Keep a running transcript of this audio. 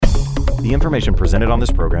The information presented on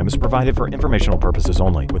this program is provided for informational purposes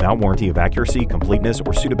only, without warranty of accuracy, completeness,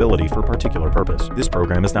 or suitability for a particular purpose. This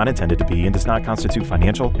program is not intended to be and does not constitute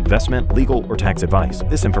financial, investment, legal, or tax advice.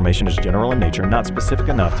 This information is general in nature, not specific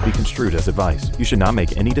enough to be construed as advice. You should not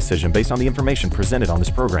make any decision based on the information presented on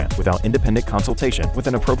this program without independent consultation with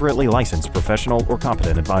an appropriately licensed professional or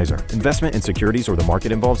competent advisor. Investment in securities or the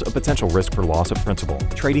market involves a potential risk for loss of principal.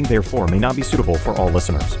 Trading, therefore, may not be suitable for all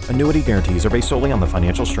listeners. Annuity guarantees are based solely on the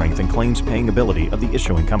financial strength and claims-paying ability of the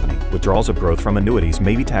issuing company. Withdrawals of growth from annuities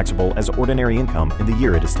may be taxable as ordinary income in the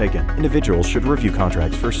year it is taken. Individuals should review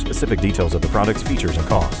contracts for specific details of the product's features and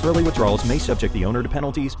costs. Early withdrawals may subject the owner to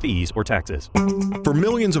penalties, fees, or taxes. For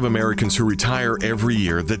millions of Americans who retire every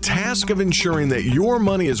year, the task of ensuring that your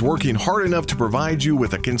money is working hard enough to provide you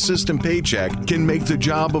with a consistent paycheck can make the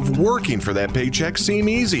job of working for that paycheck seem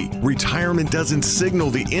easy. Retirement doesn't signal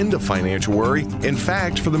the end of financial worry. In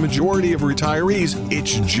fact, for the majority of retirees,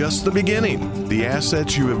 it's just the beginning. The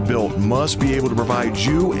assets you have built must be able to provide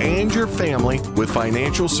you and your family with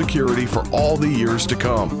financial security for all the years to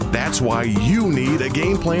come. That's why you need a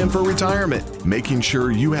game plan for retirement, making sure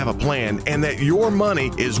you have a plan and that your money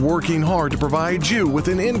is working hard to provide you with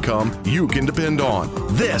an income you can depend on.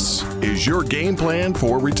 This is your game plan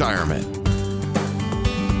for retirement.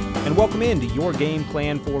 And welcome into Your Game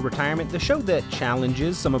Plan for Retirement, the show that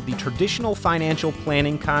challenges some of the traditional financial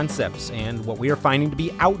planning concepts and what we are finding to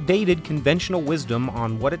be outdated conventional wisdom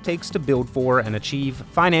on what it takes to build for and achieve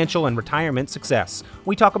financial and retirement success.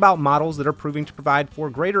 We talk about models that are proving to provide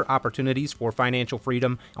for greater opportunities for financial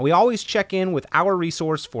freedom, and we always check in with our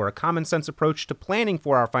resource for a common sense approach to planning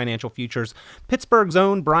for our financial futures, Pittsburgh's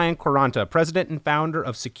own Brian Quaranta, president and founder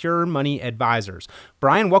of Secure Money Advisors.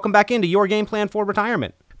 Brian, welcome back into Your Game Plan for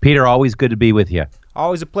Retirement. Peter, always good to be with you.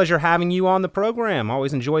 Always a pleasure having you on the program.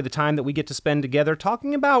 Always enjoy the time that we get to spend together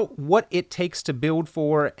talking about what it takes to build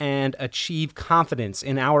for and achieve confidence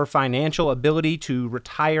in our financial ability to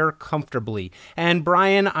retire comfortably. And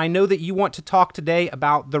Brian, I know that you want to talk today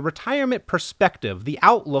about the retirement perspective, the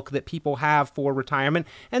outlook that people have for retirement,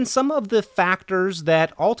 and some of the factors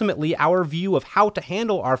that ultimately our view of how to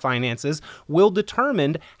handle our finances will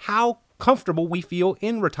determine how comfortable we feel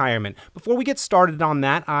in retirement. Before we get started on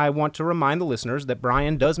that, I want to remind the listeners that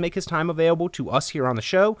Brian does make his time available to us here on the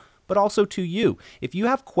show, but also to you. If you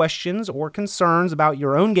have questions or concerns about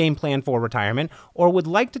your own game plan for retirement, or would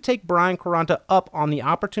like to take Brian Quaranta up on the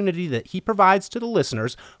opportunity that he provides to the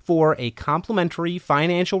listeners for a complimentary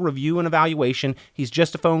financial review and evaluation, he's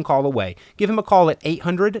just a phone call away. Give him a call at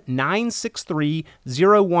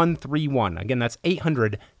 800-963-0131. Again, that's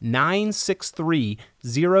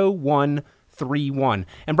 800-963-0131.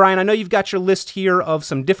 And Brian, I know you've got your list here of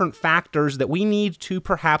some different factors that we need to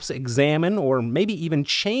perhaps examine or maybe even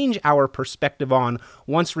change our perspective on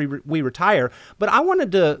once we retire. But I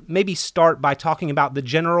wanted to maybe start by talking about the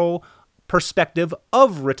general perspective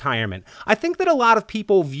of retirement. I think that a lot of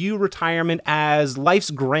people view retirement as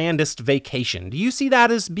life's grandest vacation. Do you see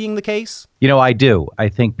that as being the case? You know, I do. I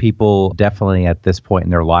think people definitely at this point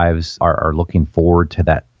in their lives are looking forward to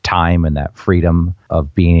that time and that freedom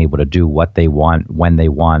of being able to do what they want, when they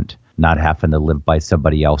want, not having to live by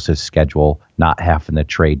somebody else's schedule, not having to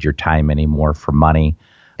trade your time anymore for money.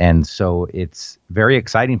 And so it's very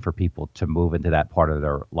exciting for people to move into that part of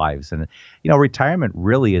their lives. And, you know, retirement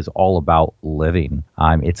really is all about living.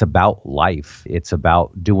 It's about life. It's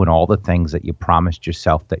about doing all the things that you promised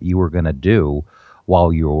yourself that you were going to do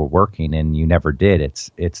while you were working and you never did.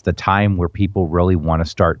 It's the time where people really want to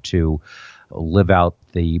start to live out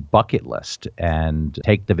the bucket list and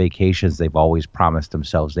take the vacations they've always promised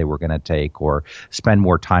themselves they were going to take, or spend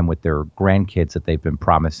more time with their grandkids that they've been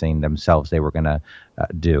promising themselves they were going to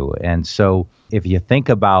do. And so if you think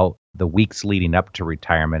about the weeks leading up to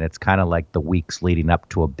retirement, it's kind of like the weeks leading up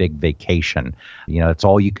to a big vacation. You know, it's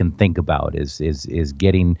all you can think about is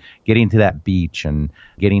getting to that beach and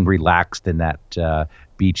getting relaxed in that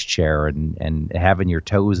beach chair and having your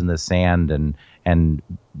toes in the sand and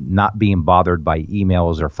not being bothered by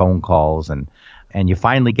emails or phone calls. And you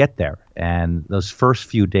finally get there. And those first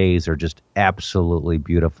few days are just absolutely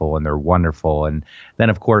beautiful and they're wonderful. And then,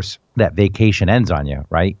 of course, that vacation ends on you,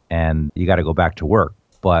 right? And you got to go back to work.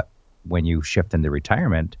 But when you shift into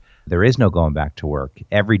retirement, there is no going back to work.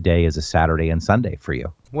 Every day is a Saturday and Sunday for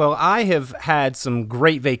you. Well, I have had some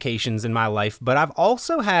great vacations in my life, but I've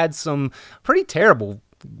also had some pretty terrible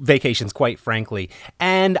vacations, quite frankly.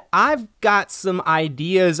 And I've got some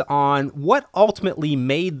ideas on what ultimately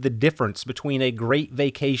made the difference between a great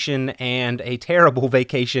vacation and a terrible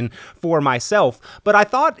vacation for myself. But I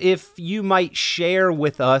thought if you might share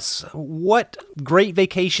with us what great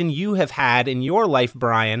vacation you have had in your life,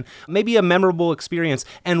 Brian, maybe a memorable experience,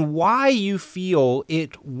 and why you feel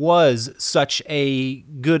it was such a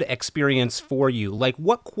good experience for you. Like,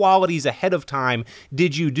 what qualities ahead of time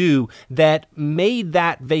did you do that made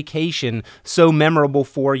that vacation so memorable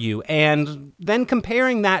for you? And then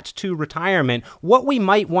comparing that to retirement, what we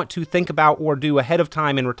might want to think about or do ahead of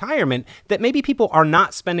time in retirement that maybe people are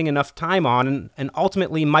not spending enough time on and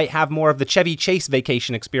ultimately might have more of the Chevy Chase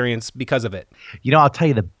vacation experience because of it. You know, I'll tell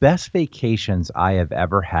you, the best vacations I have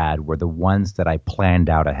ever had were the ones that I planned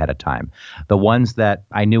out ahead of time. The ones that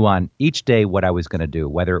I knew on each day what I was going to do,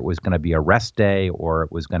 whether it was going to be a rest day or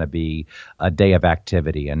it was going to be a day of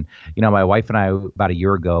activity. And, you know, my wife and I, about a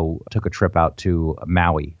year ago, took a trip out to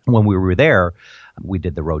Maui. When we were there, we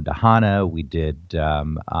did the road to Hana. We did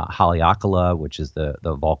Haleakala, which is the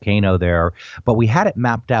volcano there. But we had it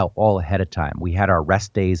mapped out all ahead of time. We had our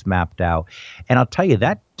rest days mapped out. And I'll tell you,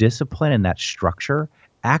 that discipline and that structure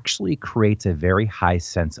actually creates a very high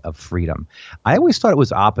sense of freedom. I always thought it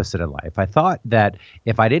was opposite in life. I thought that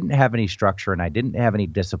if I didn't have any structure and I didn't have any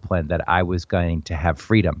discipline, that I was going to have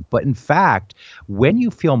freedom. But in fact, when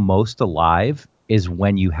you feel most alive is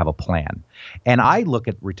when you have a plan. And I look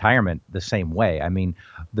at retirement the same way. I mean,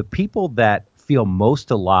 the people that feel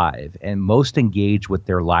most alive and most engaged with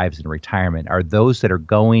their lives in retirement are those that are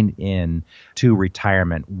going in to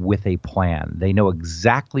retirement with a plan. They know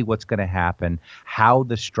exactly what's going to happen, how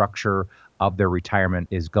the structure of their retirement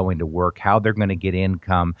is going to work, how they're going to get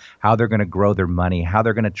income, how they're going to grow their money, how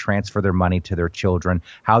they're going to transfer their money to their children,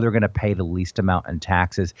 how they're going to pay the least amount in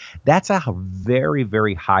taxes. That's a very,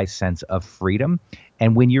 very high sense of freedom.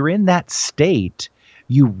 And when you're in that state,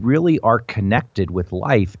 you really are connected with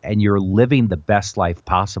life and you're living the best life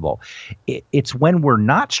possible. It's when we're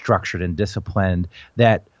not structured and disciplined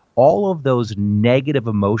that all of those negative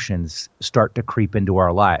emotions start to creep into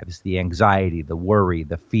our lives, the anxiety, the worry,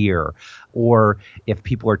 the fear, or if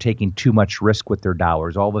people are taking too much risk with their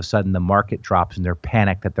dollars, all of a sudden the market drops and they're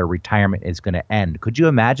panicked that their retirement is going to end. Could you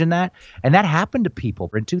imagine that? And that happened to people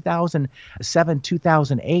in 2007,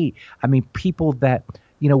 2008. I mean, people that,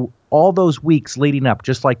 you know, all those weeks leading up,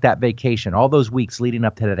 just like that vacation, all those weeks leading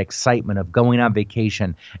up to that excitement of going on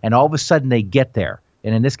vacation, and all of a sudden they get there.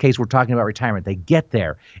 And in this case, we're talking about retirement. They get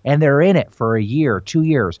there and they're in it for a year, 2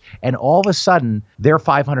 years. And all of a sudden their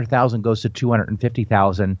 $500,000 goes to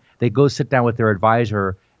 $250,000. They go sit down with their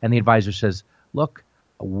advisor and the advisor says, look,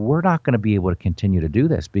 we're not going to be able to continue to do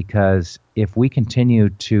this because if we continue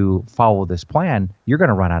to follow this plan, you're going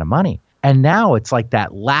to run out of money. And now it's like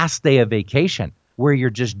that last day of vacation where you're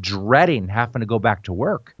just dreading having to go back to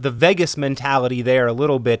work. The Vegas mentality there a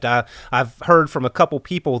little bit. I've heard from a couple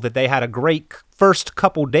people that they had a great first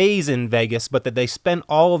couple days in Vegas, but that they spent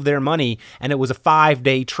all of their money and it was a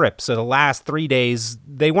 5-day trip. So the last 3 days,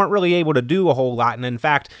 they weren't really able to do a whole lot. And in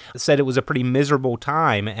fact, said it was a pretty miserable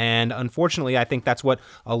time. And unfortunately, I think that's what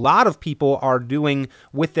a lot of people are doing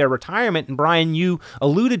with their retirement. And Brian, you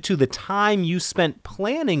alluded to the time you spent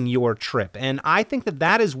planning your trip. And I think that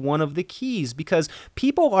that is one of the keys because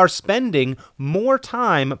people are spending more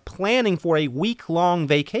time planning for a week-long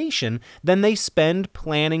vacation than they spend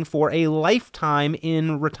planning for a lifetime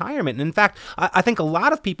in retirement. And in fact, I think a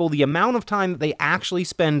lot of people, the amount of time that they actually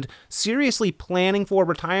spend seriously planning for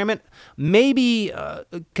retirement maybe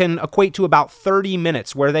can equate to about 30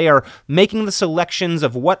 minutes where they are making the selections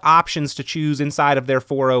of what options to choose inside of their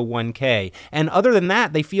 401k. And other than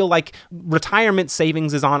that, they feel like retirement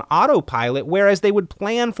savings is on autopilot, whereas they would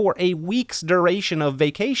plan for a week's duration of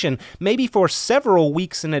vacation, maybe for several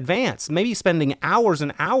weeks in advance, maybe spending hours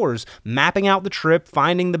and hours mapping out the trip,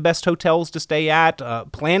 finding the best hotels to stay at,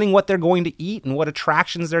 planning what they're going to eat and what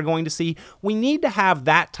attractions they're going to see. We need to have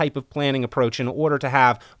that type of planning approach in order to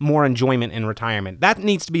have more enjoyment in retirement. That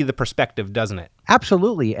needs to be the perspective, doesn't it?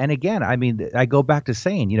 Absolutely. And again, I mean, I go back to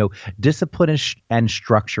saying, you know, discipline and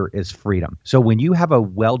structure is freedom. So when you have a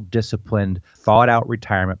well-disciplined, thought-out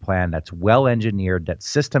retirement plan that's well-engineered, that's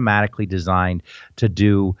systematically designed to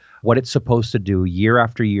do what it's supposed to do year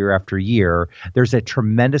after year after year, there's a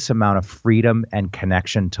tremendous amount of freedom and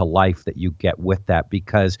connection to life that you get with that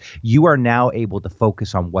because you are now able to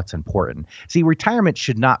focus on what's important. See, retirement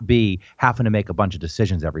should not be having to make a bunch of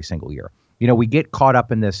decisions every single year. We get caught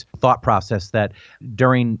up in this thought process that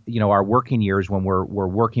during, our working years when we're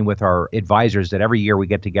working with our advisors, that every year we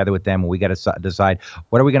get together with them and we got to decide,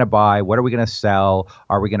 what are we going to buy? What are we going to sell?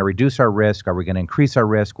 Are we going to reduce our risk? Are we going to increase our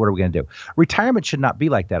risk? What are we going to do? Retirement should not be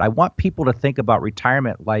like that. I want people to think about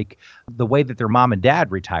retirement like the way that their mom and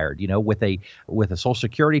dad retired, with a Social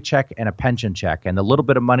Security check and a pension check, and the little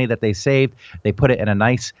bit of money that they saved, they put it in a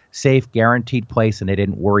nice, safe, guaranteed place, and they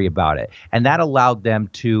didn't worry about it. And that allowed them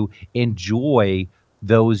to enjoy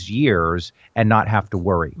those years and not have to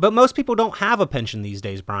worry. But most people don't have a pension these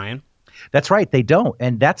days, Brian. That's right. They don't.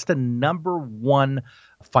 And that's the number one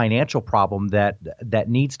financial problem that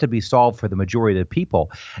needs to be solved for the majority of the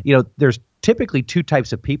people. There's typically two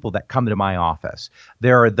types of people that come to my office.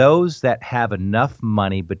 There are those that have enough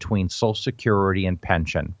money between Social Security and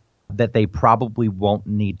pension that they probably won't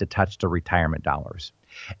need to touch the retirement dollars.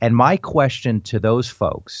 And my question to those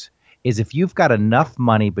folks is, if you've got enough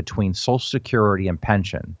money between Social Security and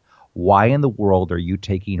pension, why in the world are you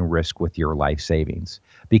taking risk with your life savings?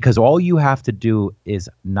 Because all you have to do is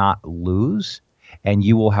not lose, and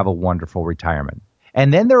you will have a wonderful retirement.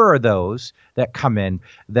 And then there are those that come in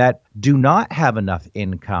that do not have enough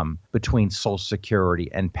income between Social Security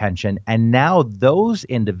and pension. And now those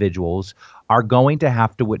individuals are going to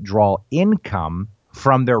have to withdraw income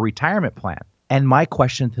from their retirement plan. And my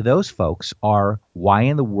question to those folks are, why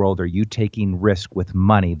in the world are you taking risk with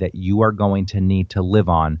money that you are going to need to live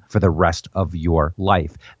on for the rest of your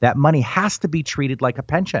life? That money has to be treated like a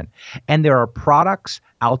pension. And there are products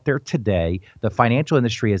out there today. The financial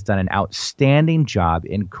industry has done an outstanding job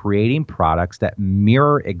in creating products that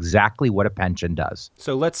mirror exactly what a pension does.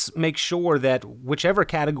 So let's make sure that whichever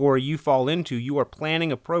category you fall into, you are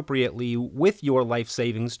planning appropriately with your life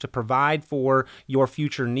savings to provide for your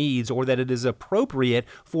future needs, or that it is appropriate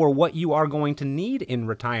for what you are going to need in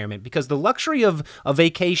retirement. Because the luxury of a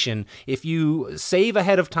vacation, if you save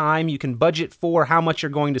ahead of time, you can budget for how much you're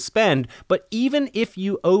going to spend. But even if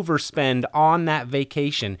you overspend on that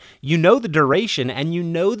vacation, you know the duration, and you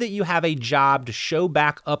know that you have a job to show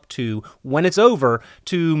back up to when it's over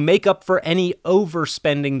to make up for any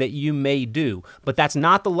overspending that you may do. But that's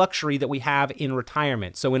not the luxury that we have in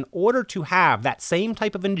retirement. So in order to have that same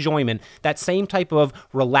type of enjoyment, that same type of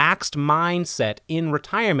relaxed mindset in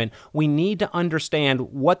retirement, we need to understand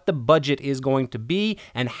what the budget is going to be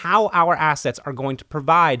and how our assets are going to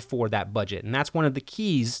provide for that budget. And that's one of the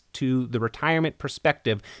keys to the retirement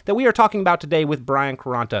perspective that we are talking about today with Brian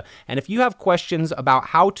Quaranta. And if you have questions about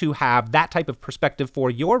how to have that type of perspective for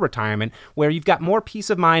your retirement, where you've got more peace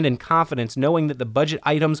of mind and confidence knowing that the budget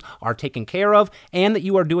items are taken care of and that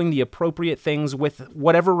you are doing the appropriate things with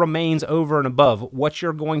whatever remains over and above what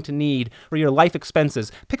you're going to need for your life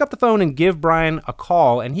expenses, pick up the phone and give Brian a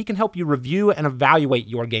call, and he can help you review and evaluate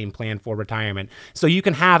your game plan for retirement so you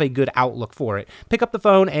can have a good outlook for it. Pick up the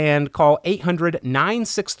phone and call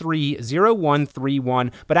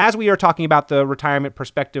 800-963-0131. But as we are talking about the retirement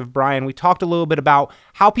perspective, Brian, we talked a little bit about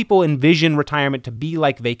how people envision retirement to be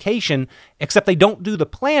like vacation, except they don't do the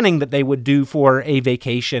planning that they would do for a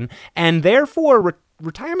vacation, and therefore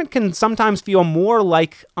retirement can sometimes feel more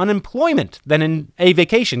like unemployment than in a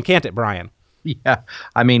vacation, can't it, Brian? Yeah.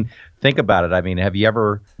 I mean, think about it. I mean, have you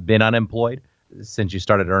ever been unemployed since you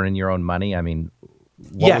started earning your own money? I mean,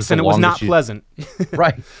 yes, and it was not pleasant.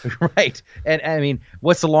 Right. And I mean,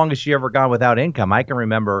 what's the longest you ever gone without income? I can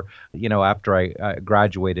remember, after I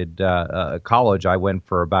graduated college, I went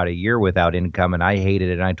for about a year without income, and I hated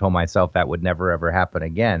it. And I told myself that would never, ever happen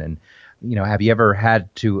again. And, have you ever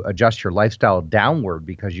had to adjust your lifestyle downward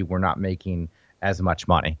because you were not making as much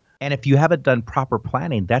money? And if you haven't done proper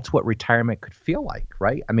planning, that's what retirement could feel like,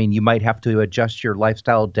 right? I mean, you might have to adjust your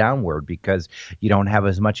lifestyle downward because you don't have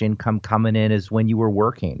as much income coming in as when you were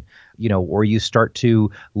working, or you start to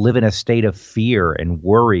live in a state of fear and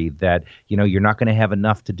worry that, you're not going to have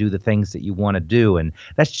enough to do the things that you want to do. And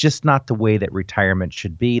that's just not the way that retirement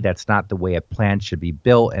should be. That's not the way a plan should be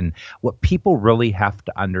built. And what people really have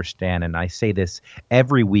to understand, and I say this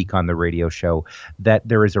every week on the radio show, that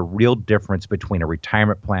there is a real difference between a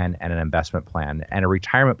retirement plan and an investment plan. And a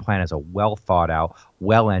retirement plan is a well thought out,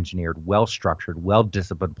 well-engineered, well-structured,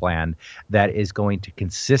 well-disciplined plan that is going to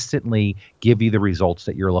consistently give you the results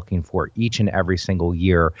that you're looking for each and every single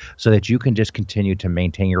year so that you can just continue to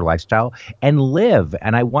maintain your lifestyle and live.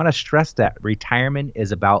 And I want to stress that retirement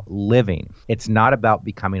is about living. It's not about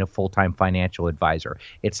becoming a full-time financial advisor.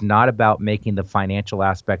 It's not about making the financial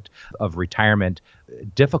aspect of retirement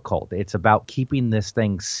difficult. It's about keeping this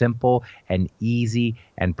thing simple and easy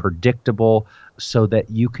and predictable so that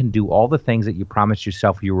you can do all the things that you promised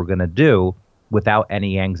yourself you were going to do without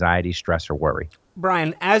any anxiety, stress, or worry.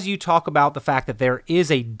 Brian, as you talk about the fact that there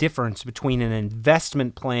is a difference between an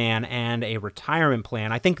investment plan and a retirement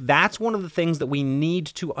plan, I think that's one of the things that we need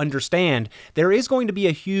to understand. There is going to be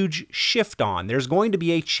a huge shift on. There's going to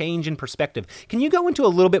be a change in perspective. Can you go into a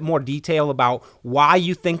little bit more detail about why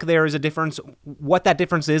you think there is a difference, what that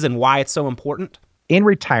difference is, and why it's so important? In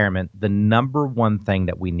retirement, the number one thing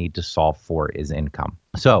that we need to solve for is income.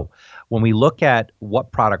 So when we look at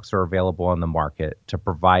what products are available on the market to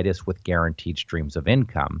provide us with guaranteed streams of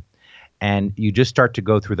income, and you just start to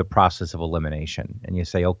go through the process of elimination, and you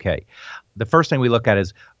say, okay, the first thing we look at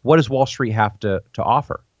is, what does Wall Street have to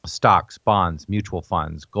offer? Stocks, bonds, mutual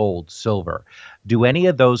funds, gold, silver. Do any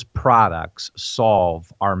of those products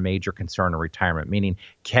solve our major concern in retirement? Meaning,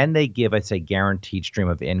 can they give us a guaranteed stream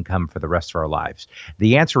of income for the rest of our lives?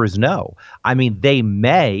 The answer is no. I mean, they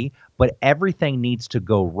may, but everything needs to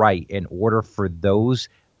go right in order for those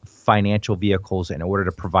financial vehicles in order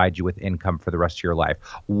to provide you with income for the rest of your life.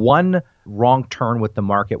 One wrong turn with the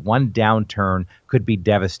market, one downturn could be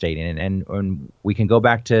devastating. And we can go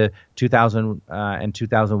back to 2000 and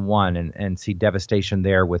 2001 and see devastation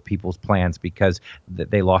there with people's plans because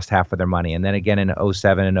they lost half of their money. And then again in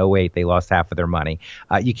 07 and 08, they lost half of their money.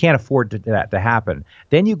 You can't afford that to happen.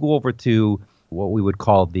 Then you go over to what we would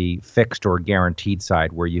call the fixed or guaranteed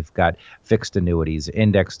side, where you've got fixed annuities,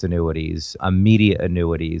 indexed annuities, immediate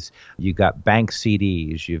annuities, you've got bank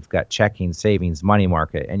CDs, you've got checking, savings, money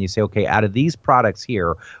market. And you say, okay, out of these products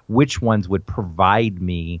here, which ones would provide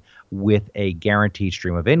me with a guaranteed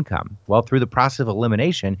stream of income? Well, through the process of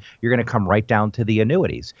elimination, you're going to come right down to the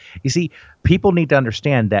annuities. You see, people need to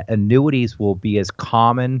understand that annuities will be as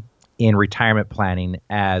common in retirement planning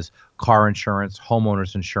as car insurance,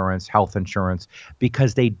 homeowners insurance, health insurance,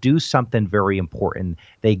 because they do something very important.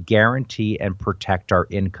 They guarantee and protect our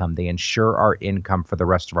income. They ensure our income for the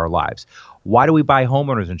rest of our lives. Why do we buy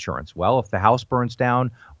homeowners insurance? Well, if the house burns down,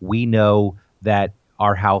 we know that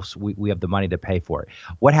our house, we have the money to pay for it.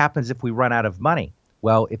 What happens if we run out of money?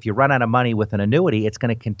 Well, if you run out of money with an annuity, it's going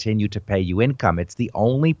to continue to pay you income. It's the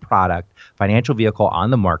only product, financial vehicle on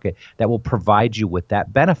the market that will provide you with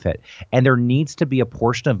that benefit. And there needs to be a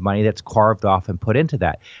portion of money that's carved off and put into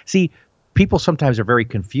that. See, people sometimes are very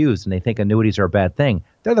confused and they think annuities are a bad thing.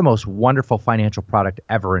 They're the most wonderful financial product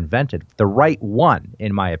ever invented. The right one,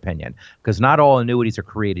 in my opinion, because not all annuities are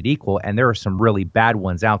created equal, and there are some really bad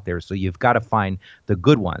ones out there. So you've got to find the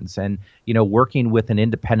good ones. And, you know, working with an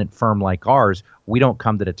independent firm like ours, we don't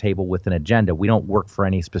come to the table with an agenda. We don't work for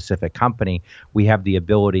any specific company. We have the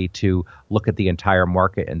ability to look at the entire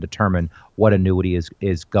market and determine what annuity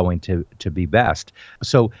is going to be best.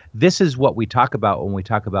 So this is what we talk about when we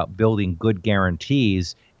talk about building good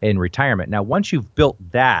guarantees in retirement. Now, once you've built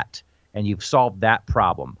that and you've solved that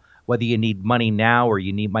problem, whether you need money now or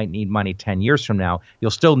might need money 10 years from now, you'll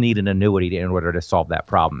still need an annuity in order to solve that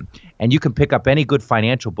problem. And you can pick up any good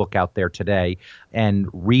financial book out there today and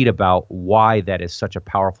read about why that is such a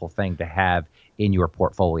powerful thing to have in your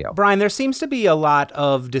portfolio. Brian, there seems to be a lot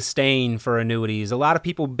of disdain for annuities. A lot of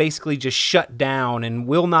people basically just shut down and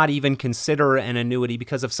will not even consider an annuity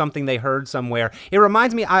because of something they heard somewhere. It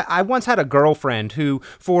reminds me, I once had a girlfriend who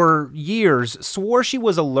for years swore she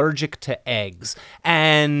was allergic to eggs.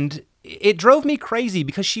 And it drove me crazy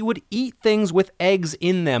because she would eat things with eggs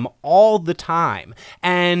in them all the time.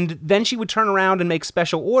 And then she would turn around and make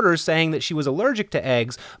special orders saying that she was allergic to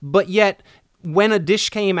eggs, but yet when a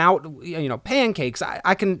dish came out, you know, pancakes,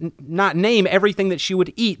 I can not name everything that she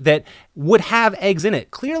would eat that would have eggs in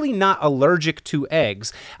it. Clearly not allergic to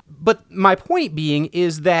eggs. But my point being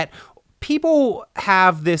is that people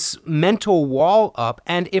have this mental wall up,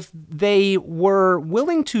 and if they were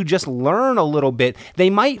willing to just learn a little bit,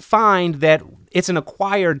 they might find that it's an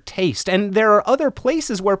acquired taste. And there are other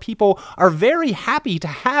places where people are very happy to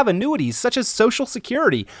have annuities, such as Social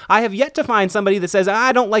Security. I have yet to find somebody that says,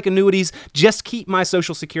 I don't like annuities, just keep my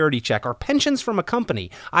Social Security check, or pensions from a company.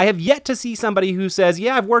 I have yet to see somebody who says,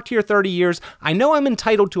 yeah, I've worked here 30 years, I know I'm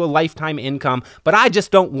entitled to a lifetime income, but I just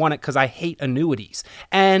don't want it because I hate annuities.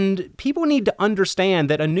 And people need to understand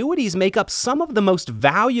that annuities make up some of the most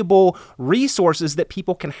valuable resources that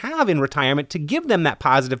people can have in retirement to give them that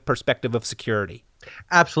positive perspective of security.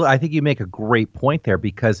 Absolutely. I think you make a great point there,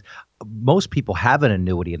 because most people have an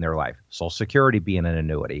annuity in their life. Social Security being an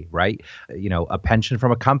annuity, right? You know, a pension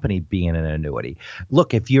from a company being an annuity.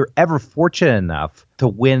 Look, if you're ever fortunate enough to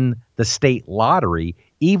win the state lottery,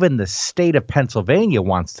 even the state of Pennsylvania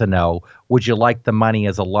wants to know, would you like the money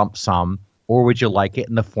as a lump sum, or would you like it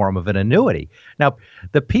in the form of an annuity? Now,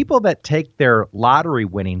 the people that take their lottery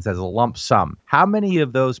winnings as a lump sum, How many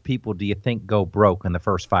of those people do you think go broke in the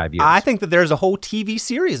first 5 years? I think that there's a whole TV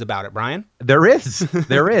series about it, Brian. There is.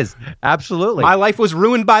 There is. Absolutely. My life was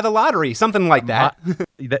ruined by the lottery, something like that.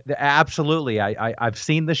 Absolutely. I've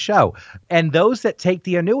seen the show. And those that take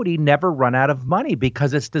the annuity never run out of money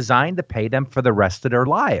because it's designed to pay them for the rest of their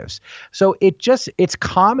lives. So it's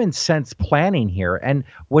common sense planning here. And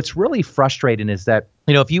what's really frustrating is that,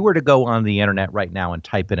 if you were to go on the internet right now and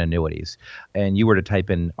type in annuities, and you were to type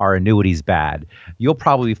in "are annuities bad," you'll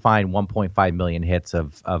probably find 1.5 million hits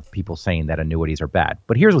of people saying that annuities are bad.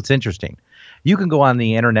 But here's what's interesting. You can go on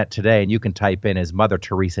the internet today and you can type in "is Mother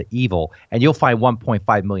Teresa evil?" and you'll find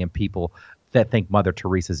 1.5 million people that think Mother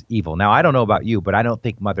Teresa's evil. Now, I don't know about you, but I don't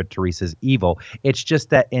think Mother Teresa's evil. It's just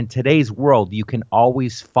that in today's world, you can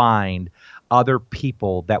always find other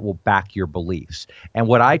people that will back your beliefs. And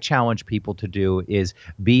what I challenge people to do is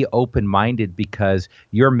be open-minded, because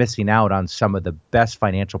you're missing out on some of the best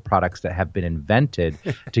financial products that have been invented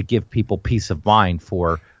to give people peace of mind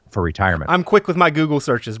for retirement. I'm quick with my Google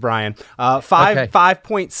searches, Brian.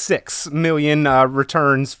 5.6 million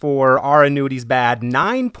returns for "are annuities bad?"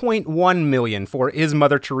 9.1 million for "is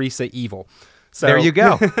Mother Teresa evil?" So there you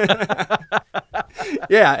go.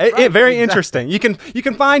 Yeah, very interesting. You can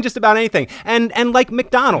find just about anything. And like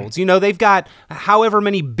McDonald's, they've got however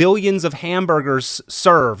many billions of hamburgers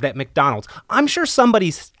served at McDonald's. I'm sure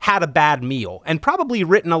somebody's had a bad meal and probably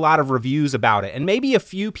written a lot of reviews about it. And maybe a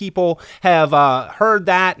few people have heard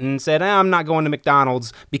that and said, I'm not going to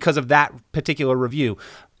McDonald's because of that particular review.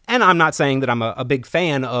 And I'm not saying that I'm a big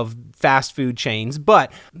fan of fast food chains,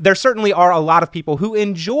 but there certainly are a lot of people who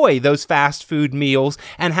enjoy those fast food meals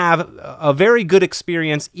and have a very good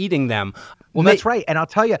experience eating them. Well, that's right. And I'll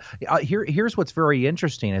tell you, here's what's very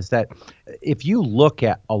interesting is that if you look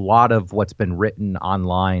at a lot of what's been written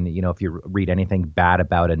online, if you read anything bad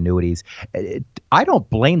about annuities, I don't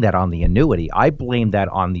blame that on the annuity. I blame that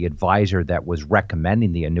on the advisor that was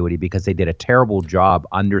recommending the annuity, because they did a terrible job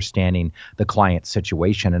understanding the client's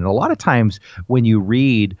situation. And a lot of times when you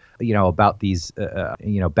read, about these,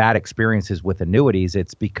 bad experiences with annuities,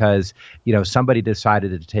 it's because, somebody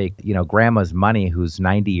decided to take, grandma's money who's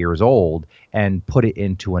 90 years old and put it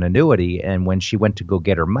into an annuity. And when she went to go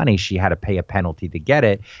get her money, she had to pay a penalty to get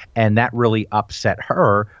it. And that really upset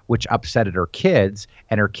her, which upsetted her kids.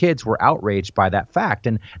 And her kids were outraged by that fact.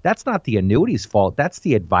 And that's not the annuity's fault. That's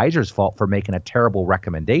the advisor's fault for making a terrible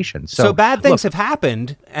recommendation. So bad things have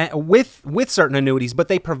happened with certain annuities, but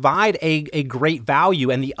they provide a great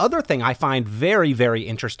value. And the other thing I find very, very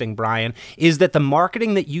interesting, Brian, is that the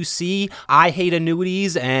marketing that you see, I hate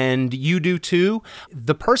annuities and you do too,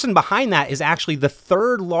 the person behind that is actually the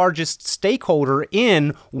third largest stakeholder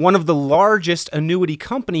in one of the largest annuity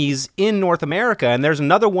companies in North America. And there's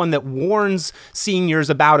another one that warns seniors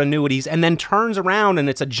about annuities and then turns around and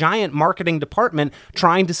it's a giant marketing department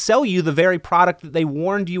trying to sell you the very product that they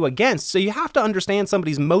warned you against. So you have to understand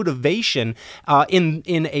somebody's motivation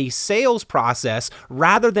in a sales process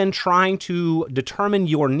rather than trying to determine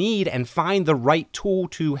your need and find the right tool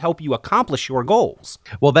to help you accomplish your goals.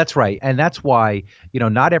 Well, that's right. And that's why,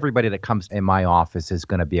 not everybody that comes in my office is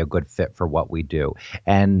going to be a good fit for what we do.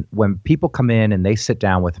 And when people come in and they sit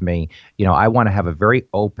down with me, I want to have a very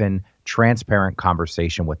open, transparent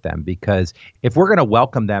conversation with them, because if we're going to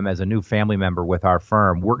welcome them as a new family member with our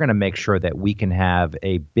firm, we're going to make sure that we can have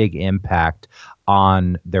a big impact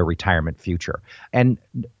on their retirement future. And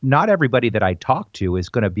not everybody that I talk to is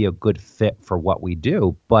going to be a good fit for what we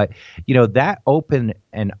do. But, that open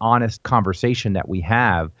and honest conversation that we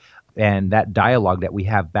have and that dialogue that we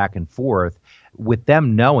have back and forth with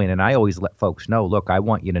them knowing, and I always let folks know, look, I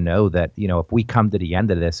want you to know that, if we come to the end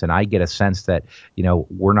of this and I get a sense that,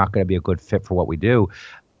 we're not going to be a good fit for what we do,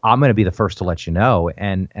 I'm going to be the first to let you know.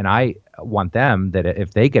 And I want them that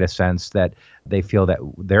if they get a sense that they feel that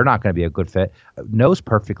they're not going to be a good fit, knows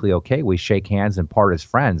perfectly okay. We shake hands and part as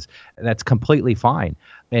friends. That's completely fine.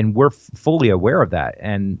 And we're fully aware of that.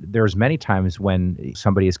 And there's many times when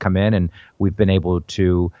somebody has come in and we've been able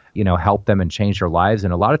to, help them and change their lives.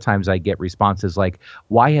 And a lot of times I get responses like,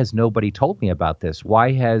 why has nobody told me about this?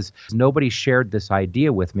 Why has nobody shared this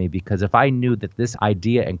idea with me? Because if I knew that this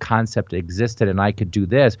idea and concept existed and I could do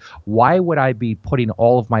this, why would I be putting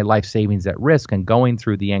all of my life savings at risk and going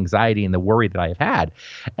through the anxiety and the worry that I've had?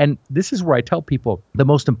 And this is where I tell people the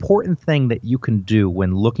most important thing that you can do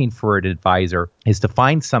when looking for an advisor is to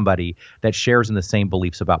find somebody that shares in the same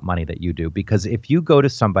beliefs about money that you do. Because if you go to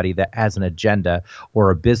somebody that has an agenda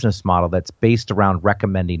or a business model that's based around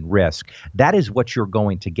recommending risk, that is what you're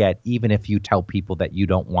going to get, even if you tell people that you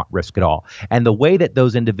don't want risk at all. And the way that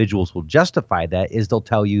those individuals will justify that is they'll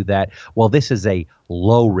tell you that, well, this is a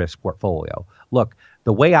low risk portfolio. Look,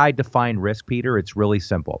 The way I define risk, Peter, it's really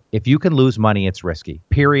simple. If you can lose money, it's risky.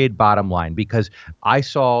 Period, bottom line. Because I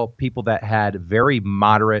saw people that had very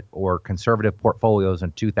moderate or conservative portfolios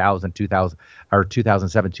in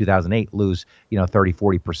 2007, 2008 lose, 30,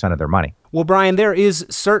 40% of their money. Well, Brian, there is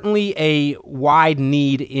certainly a wide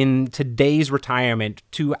need in today's retirement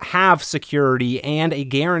to have security and a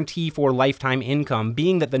guarantee for lifetime income,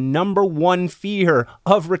 being that the number one fear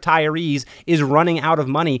of retirees is running out of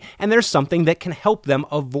money, and there's something that can help them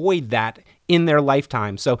avoid that in their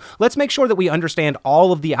lifetime. So let's make sure that we understand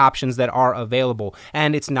all of the options that are available.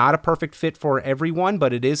 And it's not a perfect fit for everyone,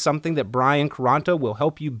 but it is something that Brian Quaranta will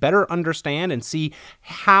help you better understand and see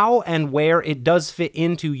how and where it does fit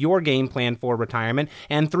into your game plan for retirement.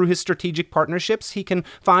 And through his strategic partnerships, he can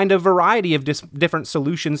find a variety of different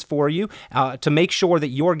solutions for you to make sure that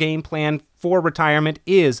your game plan for retirement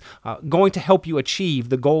is going to help you achieve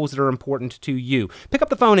the goals that are important to you. Pick up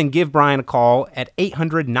the phone and give Brian a call at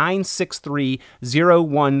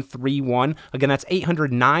 800-963-0131. Again, that's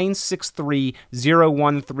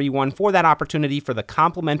 800-963-0131 for that opportunity for the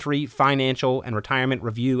complimentary financial and retirement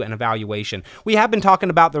review and evaluation. We have been talking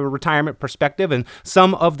about the retirement perspective and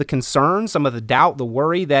some of the concerns, some of the doubt, the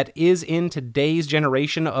worry that is in today's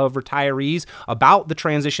generation of retirees about the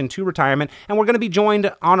transition to retirement. And we're going to be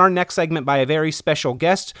joined on our next segment by a very special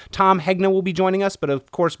guest. Tom Hegna will be joining us, but of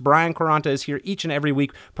course, Brian Quaranta is here each and every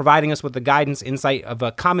week, providing us with the guidance, insight of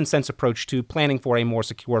a common sense approach to planning for a more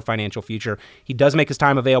secure financial future. He does make his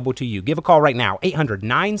time available to you. Give a call right now,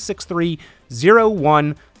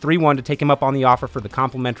 800-963-0131 to take him up on the offer for the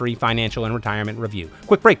complimentary financial and retirement review.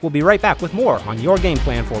 Quick break. We'll be right back with more on your game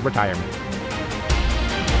plan for retirement.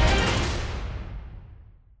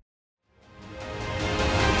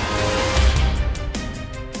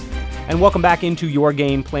 And welcome back into Your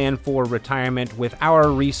Game Plan for Retirement with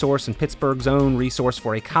our resource and Pittsburgh's own resource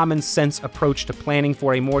for a common sense approach to planning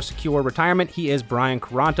for a more secure retirement. He is Brian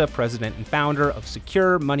Quaranta, president and founder of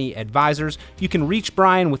Secure Money Advisors. You can reach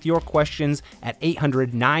Brian with your questions at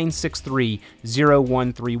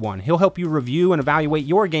 800-963-0131. He'll help you review and evaluate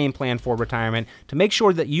your game plan for retirement to make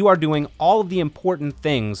sure that you are doing all of the important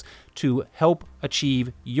things to help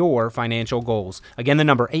achieve your financial goals. Again, the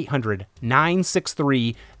number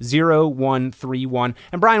 800-963-0131.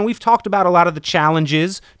 And Brian, we've talked about a lot of the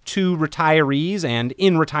challenges to retirees and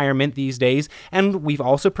in retirement these days, and we've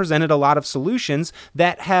also presented a lot of solutions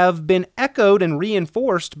that have been echoed and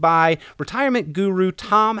reinforced by retirement guru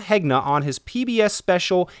Tom Hegna on his PBS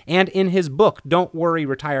special and in his book, Don't Worry,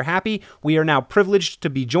 Retire Happy. We are now privileged to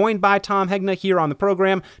be joined by Tom Hegna here on the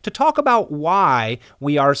program to talk about why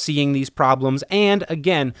we are seeing these problems and,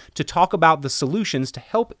 again, to talk about the solutions to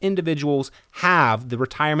help individuals have the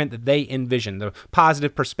retirement that they envision, the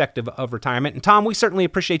positive perspective of retirement. And Tom, we certainly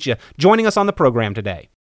appreciate you joining us on the program today.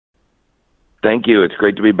 Thank you. It's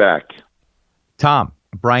great to be back. Tom,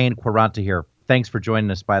 Brian Quaranta here. Thanks for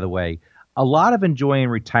joining us, by the way. A lot of enjoying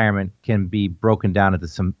retirement can be broken down into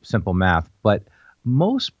some simple math, but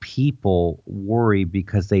most people worry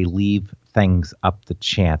because they leave things up to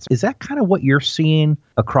chance. Is that kind of what you're seeing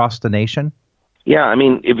across the nation? Yeah, I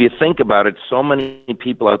mean, if you think about it, so many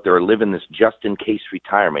people out there are living this just-in-case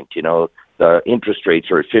retirement. You know, the interest rates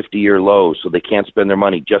are at 50-year lows, so they can't spend their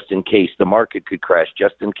money just in case. The market could crash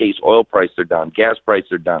just in case oil prices are down, gas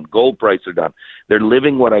prices are down, gold prices are down. They're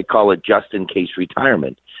living what I call a just-in-case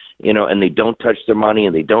retirement, you know, and they don't touch their money,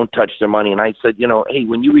 and they don't touch their money. And I said, you know, hey,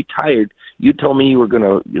 when you retired, you told me you were going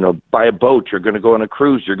to, you know, buy a boat, you're going to go on a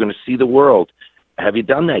cruise, you're going to see the world. Have you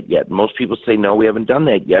done that yet? Most people say, no, we haven't done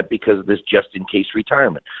that yet because of this just-in-case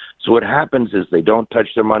retirement. So what happens is they don't touch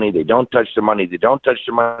their money, they don't touch their money, they don't touch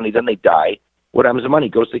their money, then they die. What happens to the money?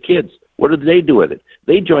 It goes to the kids. What do they do with it?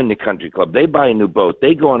 They join the country club, they buy a new boat,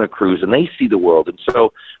 they go on a cruise, and they see the world. And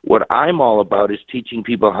so what I'm all about is teaching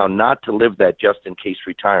people how not to live that just-in-case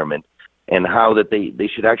retirement and how that they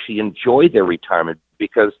should actually enjoy their retirement,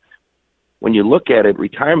 because when you look at it,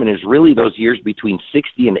 retirement is really those years between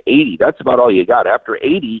 60 and 80. That's about all you got. After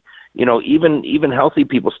 80, you know, even healthy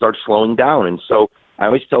people start slowing down. And so I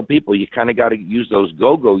always tell people you kind of got to use those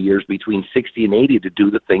go-go years between 60 and 80 to do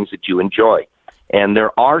the things that you enjoy. And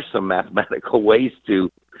there are some mathematical ways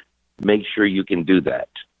to make sure you can do that.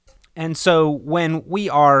 And so when we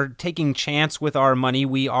are taking chance with our money,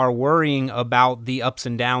 we are worrying about the ups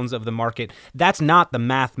and downs of the market. That's not the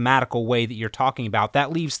mathematical way that you're talking about.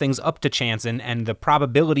 That leaves things up to chance, and the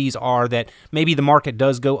probabilities are that maybe the market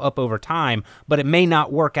does go up over time, but it may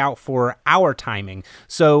not work out for our timing.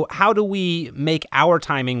 So how do we make our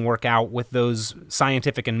timing work out with those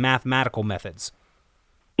scientific and mathematical methods?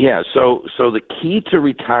 Yeah, so the key to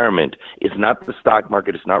retirement is not the stock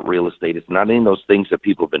market, it's not real estate, it's not any of those things that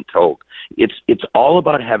people have been told. It's all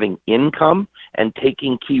about having income and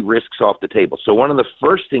taking key risks off the table. So one of the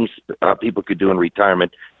first things people could do in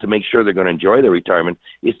retirement to make sure they're going to enjoy their retirement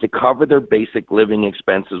is to cover their basic living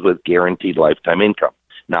expenses with guaranteed lifetime income.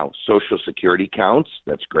 Now, Social Security counts,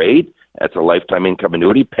 that's great. That's a lifetime income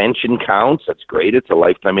annuity. Pension counts, that's great. It's a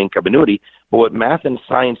lifetime income annuity. But what math and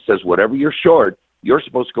science says, whatever you're short, you're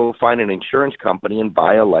supposed to go find an insurance company and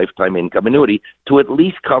buy a lifetime income annuity to at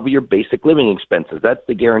least cover your basic living expenses. That's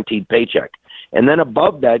the guaranteed paycheck. And then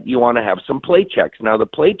above that, you want to have some play checks. Now, the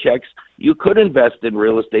play checks, you could invest in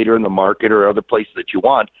real estate or in the market or other places that you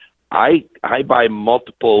want. I buy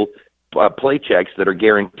multiple play checks that are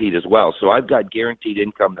guaranteed as well. So I've got guaranteed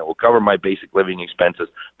income that will cover my basic living expenses,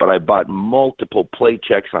 but I bought multiple play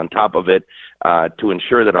checks on top of it to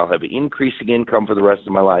ensure that I'll have increasing income for the rest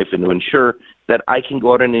of my life and to ensure that I can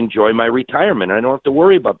go out and enjoy my retirement. I don't have to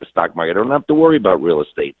worry about the stock market. I don't have to worry about real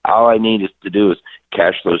estate. All I need to do is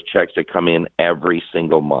cash those checks that come in every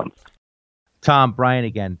single month. Tom, Brian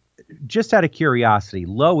again. Just out of curiosity,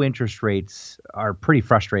 low interest rates are pretty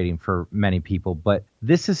frustrating for many people, but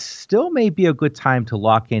this is still maybe a good time to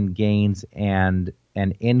lock in gains and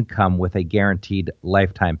an income with a guaranteed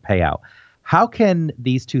lifetime payout. How can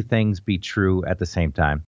these two things be true at the same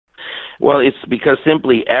time? Well, it's because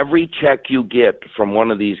simply every check you get from one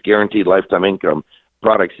of these guaranteed lifetime income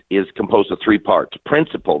products is composed of three parts.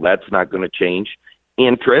 Principal, that's not going to change.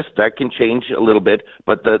 Interest, that can change a little bit,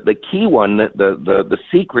 but the key one, the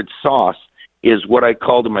secret sauce is what I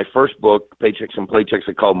called in my first book, Paychecks and Playchecks,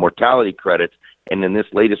 I call mortality credits, and in this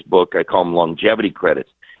latest book, I call them longevity credits.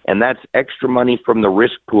 And that's extra money from the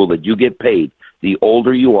risk pool that you get paid the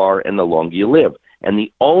older you are and the longer you live. And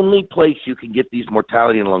the only place you can get these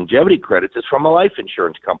mortality and longevity credits is from a life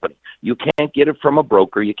insurance company. You can't get it from a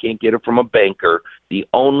broker. You can't get it from a banker. The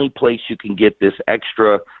only place you can get this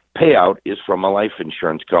extra payout is from a life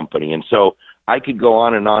insurance company. And so I could go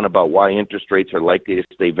on and on about why interest rates are likely to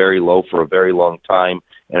stay very low for a very long time.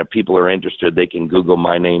 And if people are interested, they can Google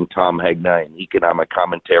my name, Tom Hegna, and economic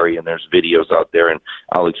commentary, and there's videos out there, and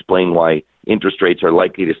I'll explain why interest rates are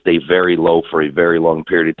likely to stay very low for a very long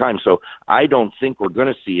period of time. So I don't think we're going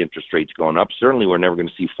to see interest rates going up. Certainly we're never going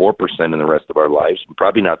to see 4% in the rest of our lives, and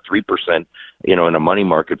probably not 3%, in a money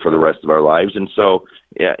market for the rest of our lives. And so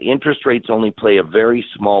interest rates only play a very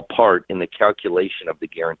small part in the calculation of the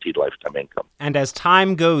guaranteed lifetime income. And as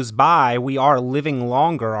time goes by, we are living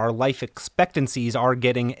longer. Our life expectancies are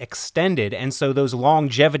getting extended. And so those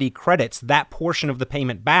longevity credits, that portion of the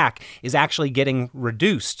payment back, is actually getting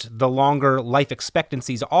reduced the longer life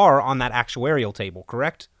expectancies are on that actuarial table,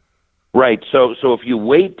 correct? Right. So if you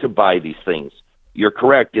wait to buy these things, you're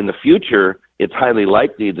correct. In the future, it's highly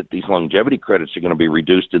likely that these longevity credits are going to be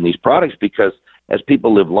reduced in these products because as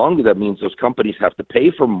people live longer, that means those companies have to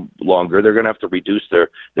pay for longer. They're going to have to reduce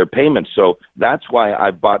their payments. So that's why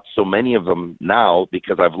I bought so many of them now,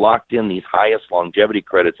 because I've locked in these highest longevity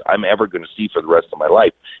credits I'm ever going to see for the rest of my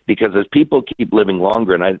life. Because as people keep living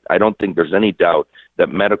longer, and I don't think there's any doubt that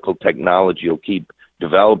medical technology will keep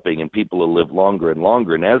developing and people will live longer and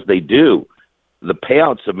longer. And as they do, the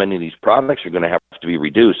payouts of many of these products are going to have to be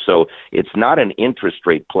reduced. So it's not an interest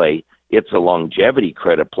rate play. It's a longevity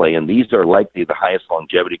credit play, and these are likely the highest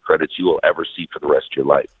longevity credits you will ever see for the rest of your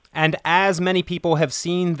life. And as many people have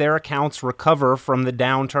seen their accounts recover from the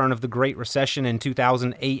downturn of the Great Recession in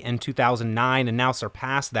 2008 and 2009 and now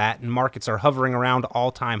surpass that, and markets are hovering around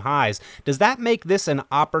all-time highs, does that make this an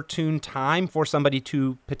opportune time for somebody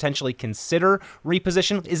to potentially consider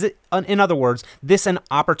reposition? Is it, in other words, this an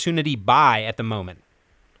opportunity buy at the moment?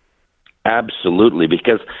 Absolutely,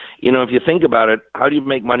 because, if you think about it, how do you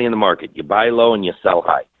make money in the market? You buy low and you sell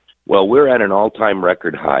high. Well, we're at an all-time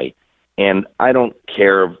record high, and I don't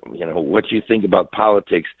care, what you think about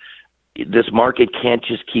politics. This market can't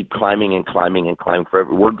just keep climbing and climbing and climbing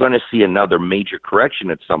forever. We're going to see another major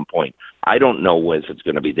correction at some point. I don't know if it's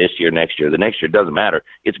going to be this year, next year. The next year doesn't matter.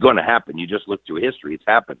 It's going to happen. You just look through history. It's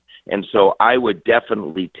happened. And so I would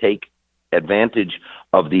definitely take advantage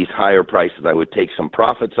of these higher prices. I would take some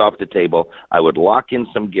profits off the table. I would lock in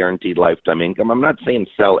some guaranteed lifetime income. I'm not saying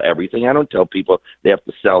sell everything. I don't tell people they have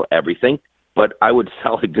to sell everything, but I would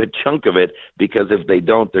sell a good chunk of it, because if they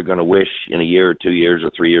don't, they're going to wish in a year or 2 years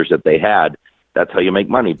or 3 years that they had. That's how you make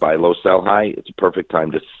money. Buy low, sell high. It's a perfect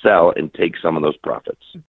time to sell and take some of those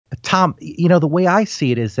profits. Tom, the way I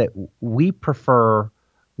see it is that we prefer,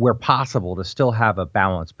 where possible, to still have a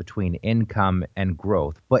balance between income and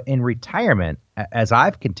growth. But in retirement, as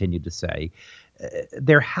I've continued to say,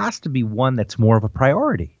 there has to be one that's more of a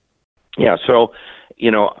priority. Yeah, so,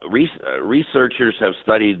 researchers have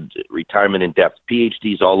studied retirement in depth,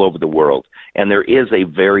 PhDs all over the world, and there is a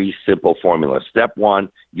very simple formula. Step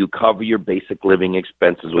one, you cover your basic living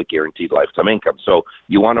expenses with guaranteed lifetime income. So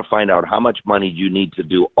you want to find out how much money you need to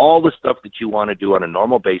do all the stuff that you want to do on a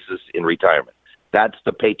normal basis in retirement. That's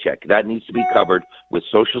the paycheck. That needs to be covered with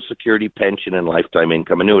Social Security, pension, and lifetime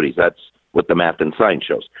income annuities. That's what the math and science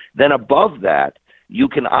shows. Then above that, you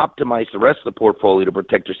can optimize the rest of the portfolio to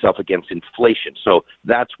protect yourself against inflation. So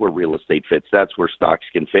that's where real estate fits. That's where stocks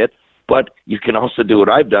can fit. But you can also do what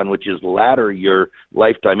I've done, which is ladder your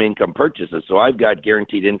lifetime income purchases. So I've got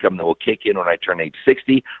guaranteed income that will kick in when I turn age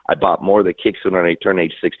 60. I bought more that kicks in when I turn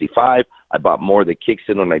age 65. I bought more that kicks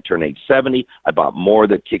in when I turn age 70. I bought more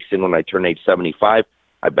that kicks in when I turn age 75.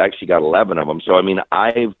 I've actually got 11 of them. So,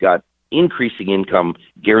 I've got increasing income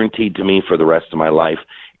guaranteed to me for the rest of my life.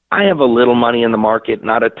 I have a little money in the market,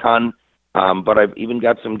 not a ton, but I've even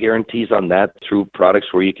got some guarantees on that through products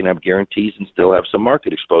where you can have guarantees and still have some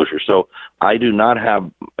market exposure. So I do not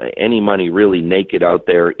have any money really naked out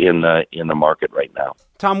there in the market right now.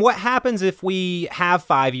 Tom, what happens if we have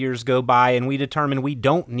 5 years go by and we determine we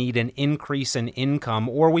don't need an increase in income,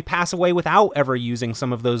 or we pass away without ever using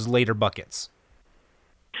some of those later buckets?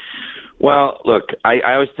 Well, look, I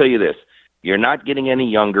always tell you this. You're not getting any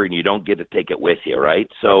younger, and you don't get to take it with you, right?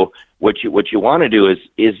 So what you want to do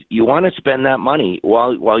is you want to spend that money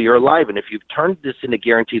while you're alive. And if you've turned this into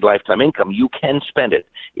guaranteed lifetime income, you can spend it.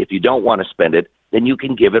 If you don't want to spend it, then you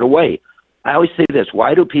can give it away. I always say this: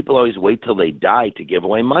 why do people always wait till they die to give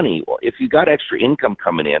away money? Well, if you got extra income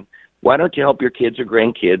coming in, why don't you help your kids or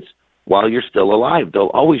grandkids while you're still alive? They'll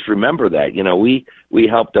always remember that. We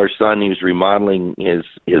helped our son. He was remodeling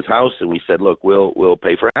his house, and we said, look, we'll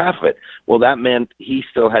pay for half of it. Well, that meant he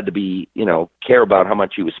still had to be, care about how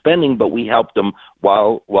much he was spending, but we helped him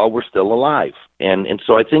while we're still alive. And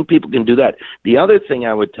so I think people can do that. The other thing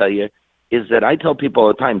I would tell you is that I tell people all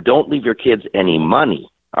the time, don't leave your kids any money.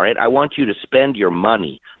 All right. I want you to spend your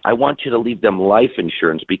money. I want you to leave them life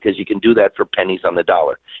insurance, because you can do that for pennies on the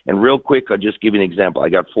dollar. And real quick, I'll just give you an example. I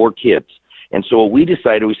got 4 kids. And so what we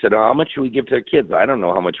decided, we said, how much should we give to our kids? I don't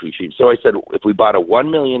know how much we should. So I said, if we bought a $1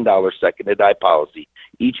 million second to die policy,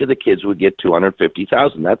 each of the kids would get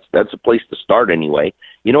 $250,000. That's a place to start anyway.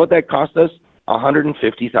 You know what that cost us?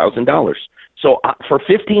 $150,000. So for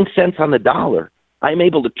 15 cents on the dollar, I'm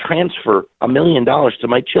able to transfer $1 million to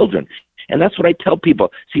my children. And that's what I tell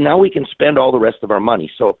people. See, now we can spend all the rest of our money.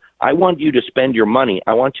 So I want you to spend your money.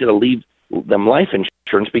 I want you to leave them life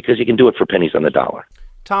insurance, because you can do it for pennies on the dollar.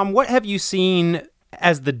 Tom, what have you seen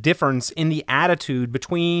as the difference in the attitude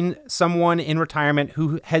between someone in retirement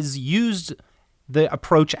who has used the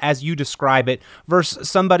approach as you describe it versus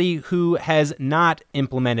somebody who has not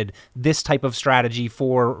implemented this type of strategy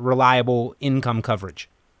for reliable income coverage?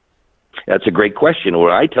 That's a great question.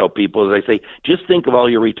 What I tell people is I say, just think of all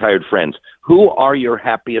your retired friends. Who are your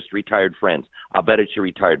happiest retired friends? I'll bet it's your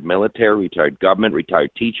retired military, retired government,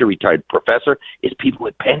 retired teacher, retired professor. It's people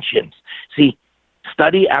with pensions. See,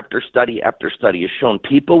 study after study after study has shown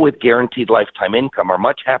people with guaranteed lifetime income are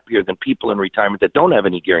much happier than people in retirement that don't have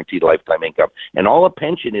any guaranteed lifetime income. And all a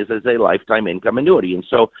pension is a lifetime income annuity. And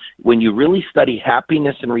so when you really study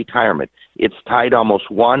happiness in retirement, it's tied almost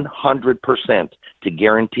 100% to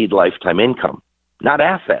guaranteed lifetime income, not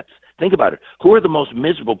assets. Think about it. Who are the most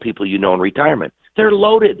miserable people you know in retirement? They're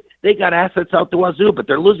loaded. They got assets out the wazoo, but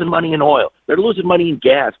they're losing money in oil. They're losing money in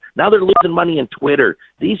gas. Now they're losing money in Twitter.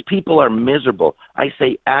 These people are miserable. I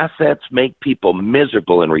say assets make people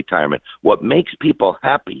miserable in retirement. What makes people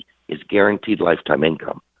happy is guaranteed lifetime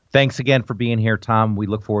income. Thanks again for being here, Tom. We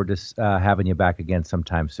look forward to having you back again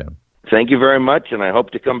sometime soon. Thank you very much, and I hope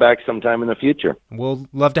to come back sometime in the future. We'll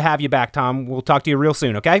love to have you back, Tom. We'll talk to you real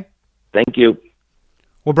soon, okay? Thank you.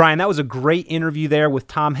 Well, Brian, that was a great interview there with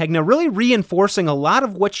Tom Hegna, really reinforcing a lot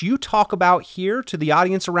of what you talk about here to the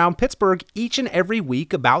audience around Pittsburgh each and every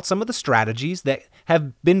week about some of the strategies that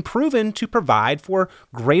have been proven to provide for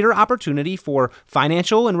greater opportunity for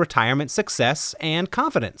financial and retirement success and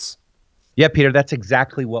confidence. Yeah, Peter, that's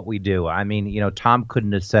exactly what we do. I mean, Tom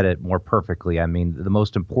couldn't have said it more perfectly. I mean, the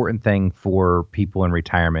most important thing for people in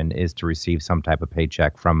retirement is to receive some type of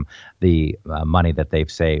paycheck from the money that they've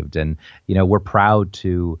saved. And, we're proud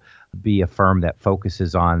to be a firm that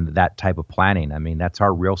focuses on that type of planning. I mean, that's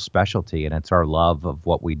our real specialty, and it's our love of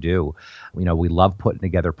what we do. We love putting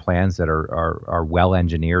together plans that are well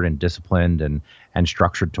engineered and disciplined, and and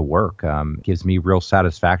structured to work. Gives me real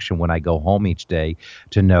satisfaction when I go home each day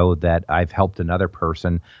to know that I've helped another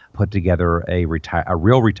person put together a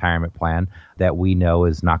real retirement plan that we know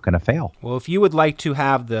is not going to fail. Well, if you would like to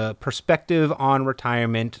have the perspective on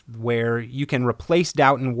retirement where you can replace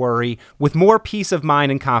doubt and worry with more peace of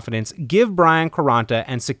mind and confidence, give Brian Quaranta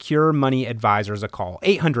and Secure Money Advisors a call.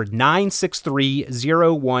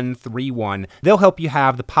 800-963-0131. They'll help you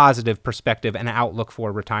have the positive perspective and outlook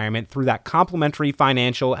for retirement through that complimentary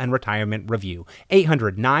financial and retirement review.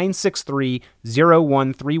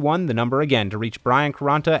 800-963-0131. The number again to reach Brian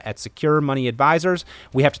Quaranta at Secure Money Advisors.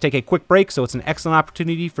 We have to take a quick break, so it's an excellent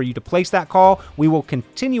opportunity for you to place that call. We will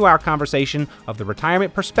continue our conversation of the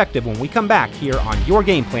retirement perspective when we come back here on Your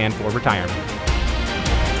Game Plan for Retirement.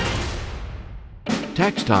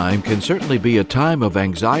 Tax time can certainly be a time of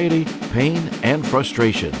anxiety, pain, and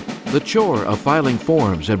frustration. The chore of filing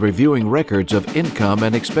forms and reviewing records of income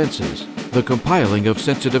and expenses, the compiling of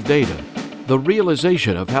sensitive data, the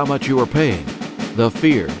realization of how much you are paying, the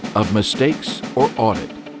fear of mistakes or audit.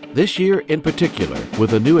 This year in particular,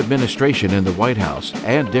 with a new administration in the White House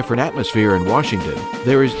and different atmosphere in Washington,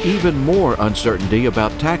 there is even more uncertainty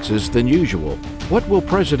about taxes than usual. What will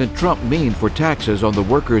President Trump mean for taxes on the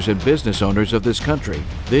workers and business owners of this country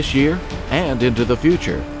this year and into the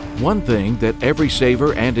future? One thing that every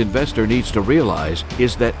saver and investor needs to realize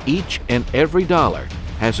is that each and every dollar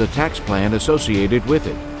has a tax plan associated with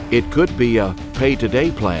it. It could be a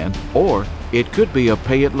pay-today plan, or it could be a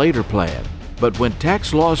pay-it-later plan. But when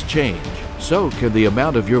tax laws change, so can the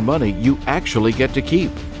amount of your money you actually get to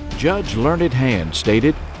keep. Judge Learned Hand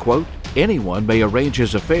stated, quote, "Anyone may arrange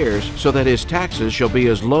his affairs so that his taxes shall be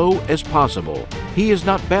as low as possible. He is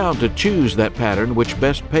not bound to choose that pattern which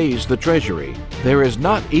best pays the Treasury. There is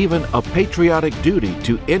not even a patriotic duty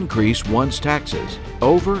to increase one's taxes."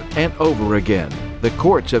 Over and over again, the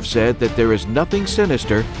courts have said that there is nothing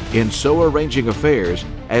sinister in so arranging affairs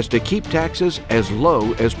as to keep taxes as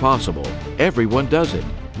low as possible. Everyone does it,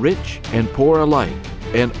 rich and poor alike,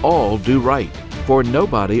 and all do right, for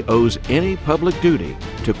nobody owes any public duty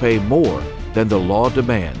to pay more than the law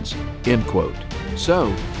demands, end quote.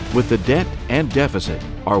 So, with the debt and deficit,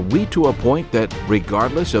 are we to a point that,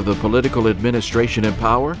 regardless of the political administration in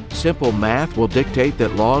power, simple math will dictate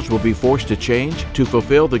that laws will be forced to change to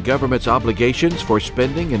fulfill the government's obligations for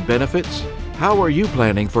spending and benefits? How are you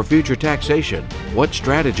planning for future taxation? What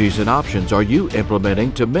strategies and options are you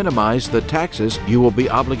implementing to minimize the taxes you will be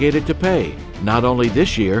obligated to pay, not only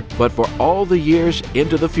this year, but for all the years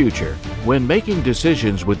into the future? When making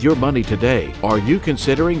decisions with your money today, are you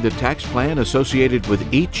considering the tax plan associated with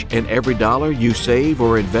each and every dollar you save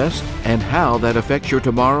or invest, and how that affects your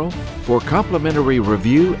tomorrow? For complimentary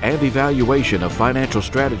review and evaluation of financial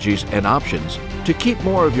strategies and options to keep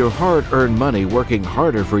more of your hard-earned money working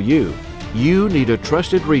harder for you, you need a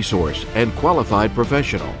trusted resource and qualified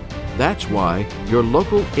professional. That's why your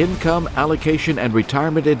local income allocation and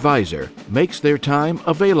retirement advisor makes their time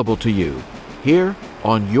available to you here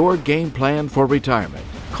on Your Game Plan for Retirement.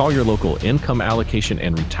 Call your local income allocation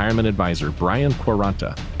and retirement advisor, Brian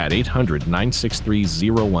Quaranta, at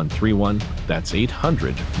 800-963-0131. That's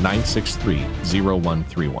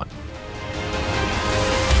 800-963-0131.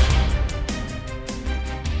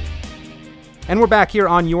 And we're back here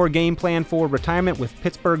on Your Game Plan for Retirement with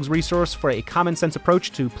Pittsburgh's resource for a common sense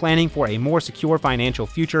approach to planning for a more secure financial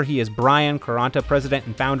future. He is Brian Quaranta, president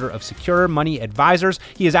and founder of Secure Money Advisors.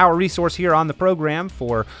 He is our resource here on the program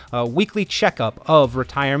for a weekly checkup of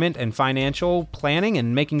retirement and financial planning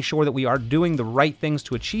and making sure that we are doing the right things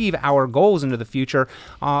to achieve our goals into the future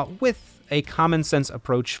with a common sense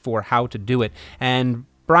approach for how to do it. And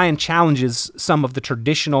Brian challenges some of the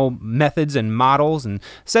traditional methods and models and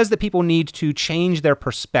says that people need to change their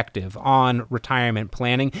perspective on retirement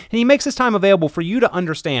planning. And he makes his time available for you to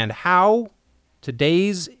understand how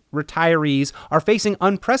today's retirees are facing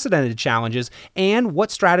unprecedented challenges and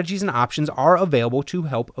what strategies and options are available to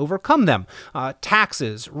help overcome them.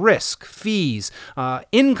 Taxes, risk, fees,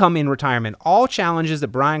 income in retirement, all challenges that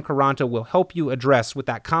Brian Quaranta will help you address with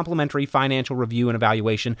that complimentary financial review and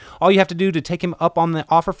evaluation. All you have to do to take him up on the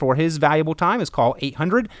offer for his valuable time is call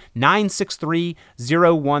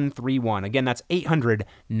 800-963-0131. Again, that's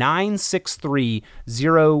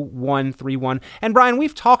 800-963-0131. And Brian,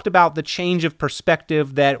 we've talked about the change of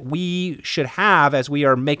perspective that we should have as we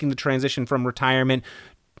are making the transition from retirement,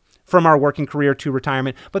 from our working career to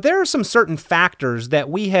retirement. But there are some certain factors that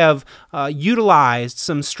we have utilized,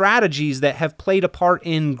 some strategies that have played a part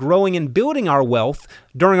in growing and building our wealth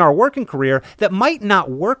during our working career that might not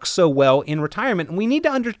work so well in retirement. And we need to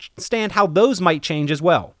understand how those might change as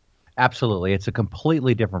well. Absolutely. It's a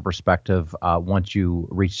completely different perspective once you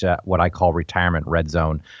reach that, what I call retirement red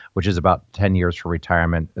zone, which is about 10 years from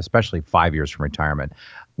retirement, especially 5 years from retirement.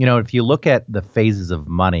 If you look at the phases of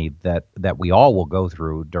money that we all will go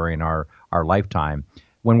through during our lifetime,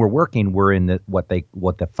 when we're working, we're in what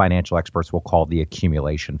the financial experts will call the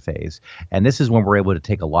accumulation phase. And this is when we're able to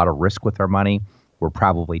take a lot of risk with our money. We're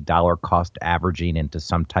probably dollar cost averaging into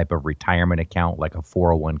some type of retirement account like a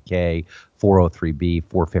 401k, 403b,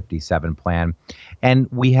 457 plan. And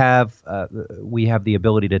we have the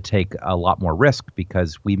ability to take a lot more risk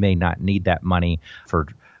because we may not need that money for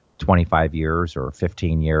 25 years or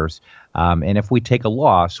 15 years. And if we take a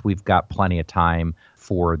loss, we've got plenty of time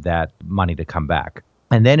for that money to come back.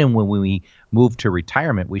 And then when we move to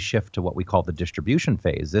retirement, we shift to what we call the distribution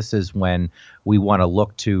phase. This is when we want to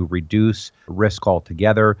look to reduce risk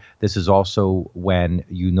altogether. This is also when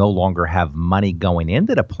you no longer have money going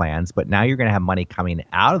into the plans, but now you're going to have money coming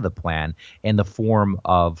out of the plan in the form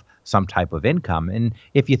of some type of income. And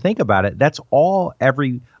if you think about it, that's all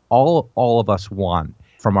of us want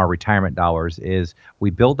from our retirement dollars is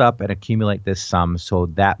we build up and accumulate this sum so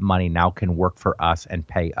that money now can work for us and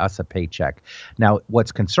pay us a paycheck. Now,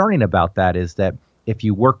 what's concerning about that is that if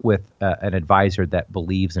you work with an advisor that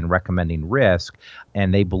believes in recommending risk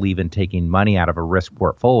and they believe in taking money out of a risk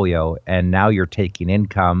portfolio and now you're taking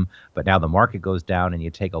income, but now the market goes down and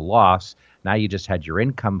you take a loss, now you just had your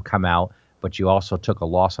income come out, but you also took a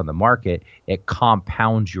loss on the market, it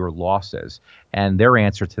compounds your losses. And their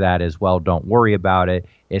answer to that is, well, don't worry about it.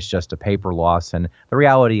 It's just a paper loss. And the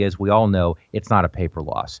reality is we all know it's not a paper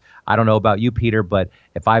loss. I don't know about you, Peter, but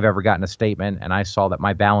if I've ever gotten a statement and I saw that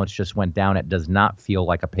my balance just went down, it does not feel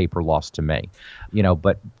like a paper loss to me.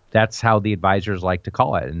 But that's how the advisors like to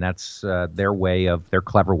call it. And that's their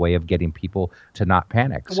clever way of getting people to not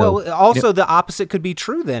panic. Well, also the opposite could be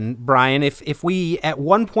true then, Brian. If we at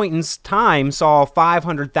one point in time saw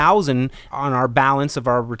 $500,000 on our balance of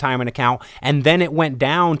our retirement account, and then it went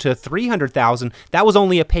down to $300,000, that was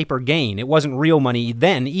only a paper gain. It wasn't real money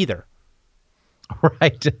then either.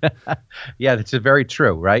 Right. Yeah, it's very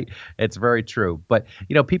true, right? It's very true. But,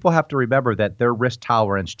 people have to remember that their risk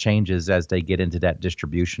tolerance changes as they get into that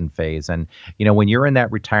distribution phase. And, when you're in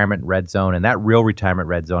that retirement red zone, and that real retirement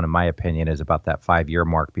red zone, in my opinion, is about that 5-year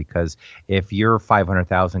mark, because if your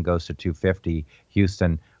 500,000 goes to 250,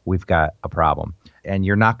 Houston, we've got a problem. And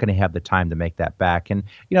you're not going to have the time to make that back. And,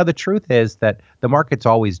 the truth is that the markets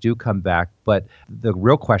always do come back. But the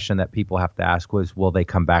real question that people have to ask was, will they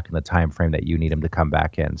come back in the time frame that you need them to come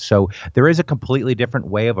back in? So there is a completely different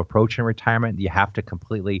way of approaching retirement. You have to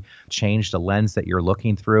completely change the lens that you're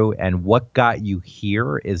looking through. And what got you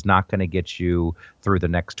here is not going to get you through the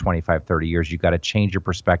next 25, 30 years. You've got to change your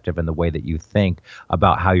perspective and the way that you think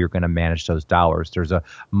about how you're going to manage those dollars. There's a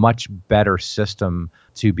much better system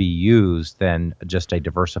to be used than just a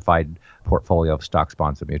diversified portfolio of stocks,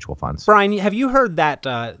 bonds, and mutual funds. Brian, have you heard that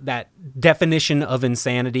definition of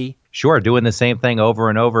insanity? Sure, doing the same thing over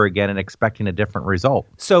and over again and expecting a different result.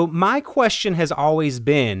 So my question has always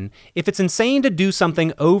been, if it's insane to do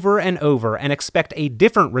something over and over and expect a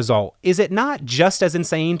different result, is it not just as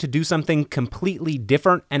insane to do something completely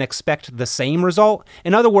different and expect the same result?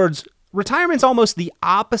 In other words, retirement's almost the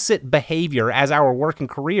opposite behavior as our working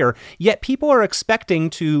career, yet people are expecting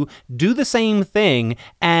to do the same thing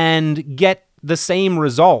and get the same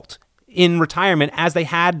result in retirement as they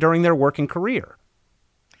had during their working career.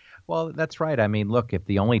 Well, that's right. I mean, look, if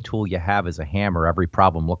the only tool you have is a hammer, every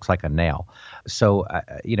problem looks like a nail. So,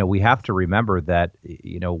 we have to remember that,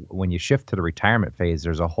 when you shift to the retirement phase,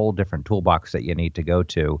 there's a whole different toolbox that you need to go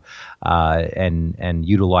to and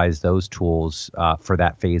utilize those tools for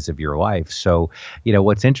that phase of your life. So,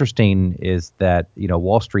 what's interesting is that,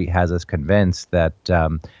 Wall Street has us convinced that,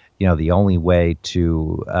 the only way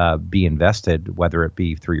to be invested, whether it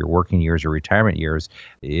be through your working years or retirement years,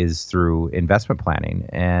 is through investment planning.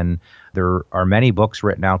 And there are many books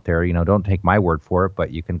written out there. Don't take my word for it,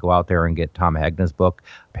 but you can go out there and get Tom Hegna's book,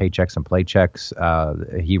 Paychecks and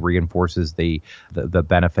Playchecks. He reinforces the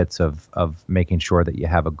benefits of making sure that you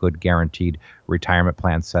have a good guaranteed retirement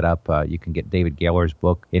plan set up. You can get David Gaylor's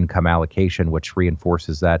book, Income Allocation, which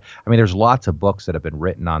reinforces that. I mean, there's lots of books that have been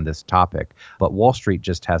written on this topic, but Wall Street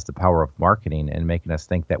just has the power of marketing and making us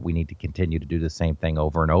think that we need to continue to do the same thing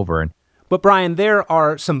over and over. But Brian, there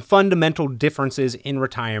are some fundamental differences in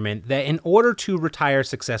retirement that in order to retire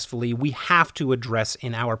successfully, we have to address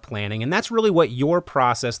in our planning. And that's really what your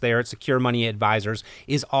process there at Secure Money Advisors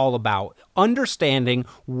is all about. Understanding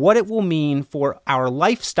what it will mean for our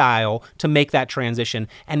lifestyle to make that transition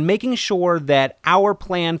and making sure that our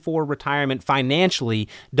plan for retirement financially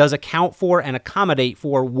does account for and accommodate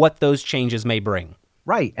for what those changes may bring.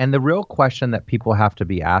 Right. And the real question that people have to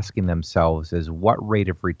be asking themselves is, what rate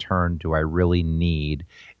of return do I really need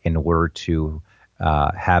in order to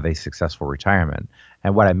have a successful retirement?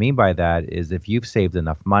 And what I mean by that is, if you've saved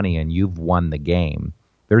enough money and you've won the game,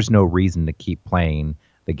 there's no reason to keep playing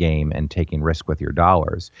the game and taking risk with your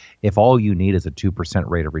dollars. If all you need is a 2%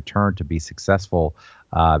 rate of return to be successful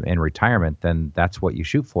in retirement, then that's what you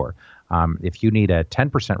shoot for. If you need a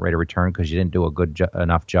 10% rate of return because you didn't do a good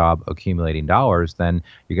enough job accumulating dollars, then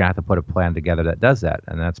you're going to have to put a plan together that does that.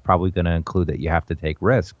 And that's probably going to include that you have to take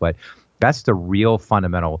risk. But that's the real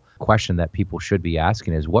fundamental question that people should be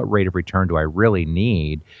asking, is what rate of return do I really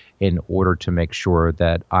need in order to make sure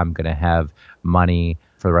that I'm going to have money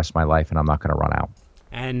for the rest of my life and I'm not going to run out?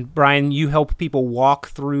 And Brian, you help people walk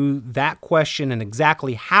through that question and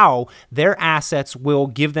exactly how their assets will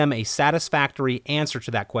give them a satisfactory answer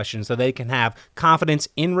to that question so they can have confidence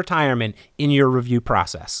in retirement in your review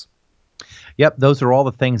process. Yep, those are all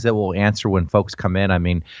the things that we'll answer when folks come in. I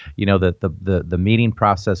mean, the meeting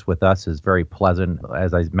process with us is very pleasant.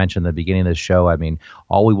 As I mentioned at the beginning of the show, I mean,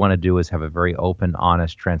 all we want to do is have a very open,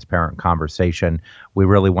 honest, transparent conversation. We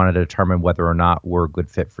really want to determine whether or not we're a good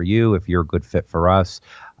fit for you, if you're a good fit for us.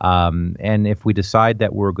 And if we decide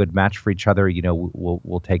that we're a good match for each other,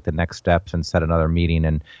 we'll take the next steps and set another meeting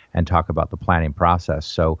and talk about the planning process.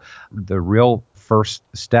 So the real first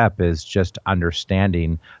step is just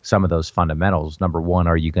understanding some of those fundamentals. Number one,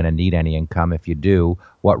 are you going to need any income? If you do,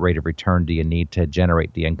 what rate of return do you need to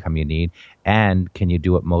generate the income you need? And can you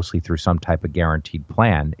do it mostly through some type of guaranteed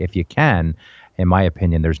plan? If you can, in my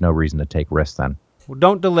opinion, there's no reason to take risks then. Well,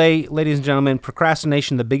 don't delay, ladies and gentlemen.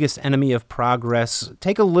 Procrastination, the biggest enemy of progress.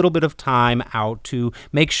 Take a little bit of time out to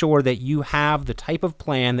make sure that you have the type of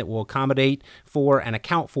plan that will accommodate for and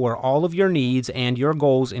account for all of your needs and your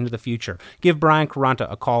goals into the future. Give Brian Quaranta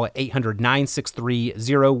a call at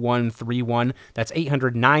 800-963-0131. That's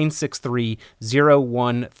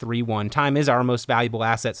 800-963-0131. Time is our most valuable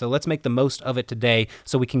asset, so let's make the most of it today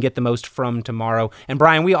so we can get the most from tomorrow. And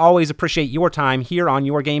Brian, we always appreciate your time here on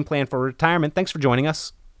Your Game Plan for Retirement. Thanks for joining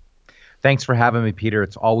us. Thanks for having me, Peter.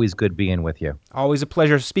 It's always good being with you. Always a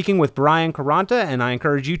pleasure speaking with Brian Quaranta, and I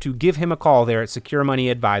encourage you to give him a call there at Secure Money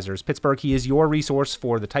Advisors. Pittsburgh, he is your resource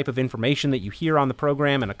for the type of information that you hear on the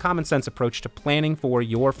program and a common sense approach to planning for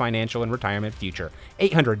your financial and retirement future.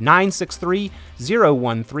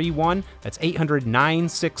 800-963-0131. That's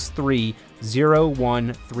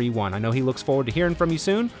 800-963-0131. I know he looks forward to hearing from you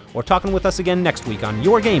soon or talking with us again next week on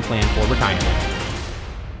Your Game Plan for Retirement.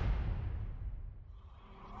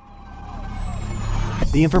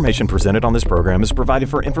 The information presented on this program is provided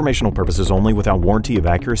for informational purposes only without warranty of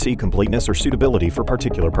accuracy, completeness, or suitability for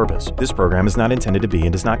particular purpose. This program is not intended to be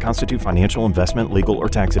and does not constitute financial, investment, legal, or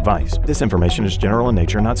tax advice. This information is general in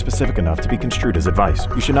nature, not specific enough to be construed as advice.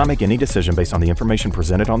 You should not make any decision based on the information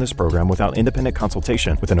presented on this program without independent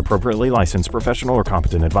consultation with an appropriately licensed professional or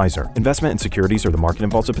competent advisor. Investment in securities or the market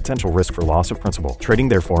involves a potential risk for loss of principal. Trading,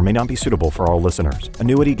 therefore, may not be suitable for all listeners.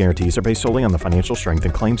 Annuity guarantees are based solely on the financial strength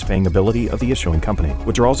and claims-paying ability of the issuing company.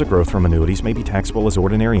 Withdrawals of growth from annuities may be taxable as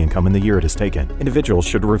ordinary income in the year it is taken. Individuals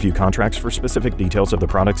should review contracts for specific details of the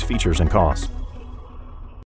product's features and costs.